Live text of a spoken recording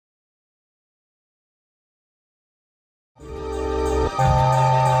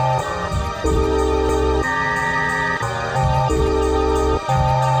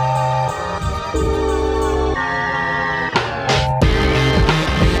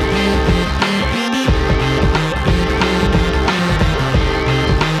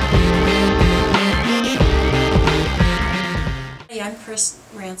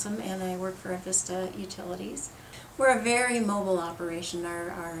Vista Utilities. We're a very mobile operation.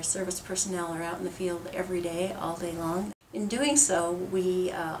 Our service personnel are out in the field every day, all day long. In doing so,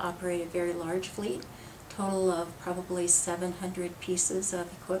 we operate a very large fleet, total of probably 700 pieces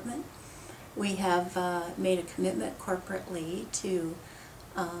of equipment. We have made a commitment corporately to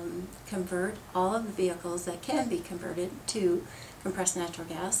convert all of the vehicles that can be converted to compressed natural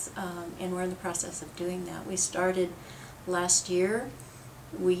gas, and we're in the process of doing that. We started last year.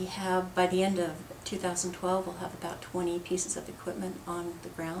 We have, by the end of 2012, we'll have about 20 pieces of equipment on the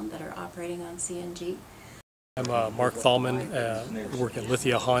ground that are operating on CNG. I'm Mark Thalman, work at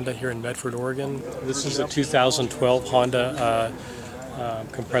Lithia Honda here in Medford, Oregon. This is a 2012 Honda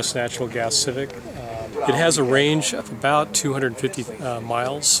compressed natural gas Civic. It has a range of about 250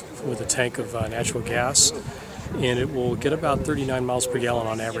 miles with a tank of natural gas, and it will get about 39 miles per gallon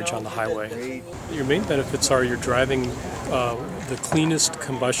on average on the highway. Your main benefits are you're driving the cleanest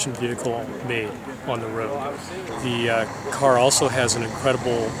combustion vehicle made on the road. The car also has an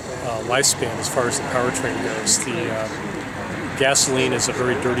incredible lifespan as far as the powertrain goes. The gasoline is a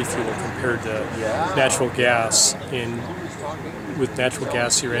very dirty fuel compared to natural gas, and with natural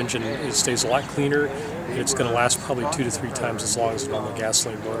gas your engine it stays a lot cleaner, and it's going to last probably 2 to 3 times as long as a normal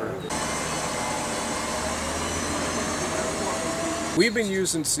gasoline motor. We've been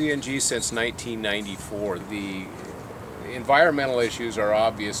using CNG since 1994. The environmental issues are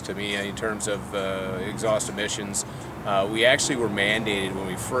obvious to me in terms of exhaust emissions. We actually were mandated when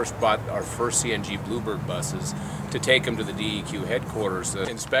we first bought our first CNG Bluebird buses to take them to the DEQ headquarters, the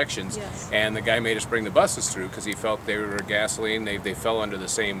inspections, and the guy made us bring the buses through because he felt they were gasoline, they fell under the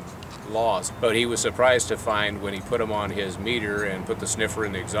same laws. But he was surprised to find when he put them on his meter and put the sniffer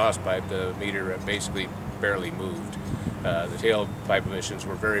in the exhaust pipe, the meter basically barely moved. The tailpipe emissions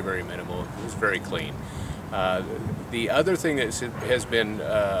were very, very minimal. It was very clean. The other thing that has been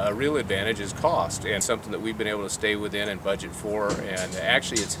a real advantage is cost, and something that we've been able to stay within and budget for, and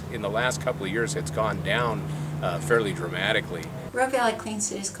actually it's in the last couple of years it's gone down fairly dramatically. Rogue Valley Clean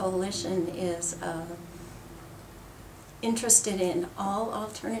Cities Coalition is interested in all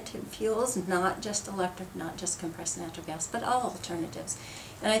alternative fuels, not just electric, not just compressed natural gas, but all alternatives.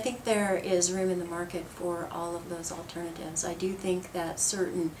 And I think there is room in the market for all of those alternatives. I do think that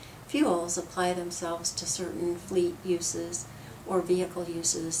certain fuels apply themselves to certain fleet uses or vehicle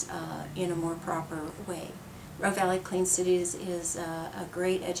uses in a more proper way. Rogue Valley Clean Cities is a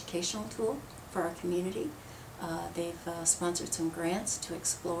great educational tool for our community. They've sponsored some grants to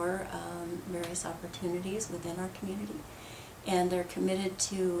explore various opportunities within our community, and they're committed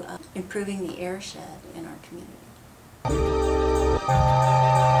to improving the airshed in our community.